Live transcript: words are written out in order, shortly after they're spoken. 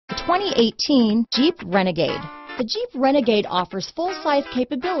The 2018 Jeep Renegade. The Jeep Renegade offers full-size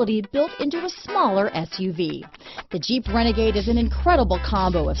capability built into a smaller SUV. The Jeep Renegade is an incredible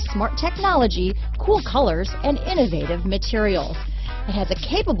combo of smart technology, cool colors, and innovative materials. It has a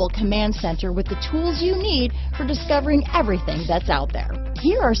capable command center with the tools you need for discovering everything that's out there.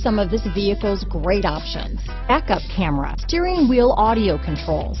 Here are some of this vehicle's great options: backup camera, steering wheel audio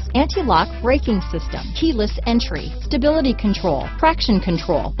controls, anti-lock braking system, keyless entry, stability control, traction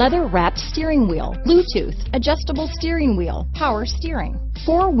control, leather-wrapped steering wheel, Bluetooth, adjustable steering wheel, power steering,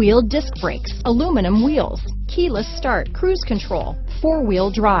 four-wheel disc brakes, aluminum wheels, keyless start, cruise control,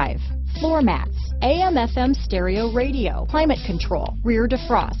 four-wheel drive, floor mats, AM/FM stereo radio, climate control, rear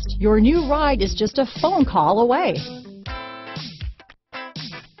defrost. Your new ride is just a phone call away.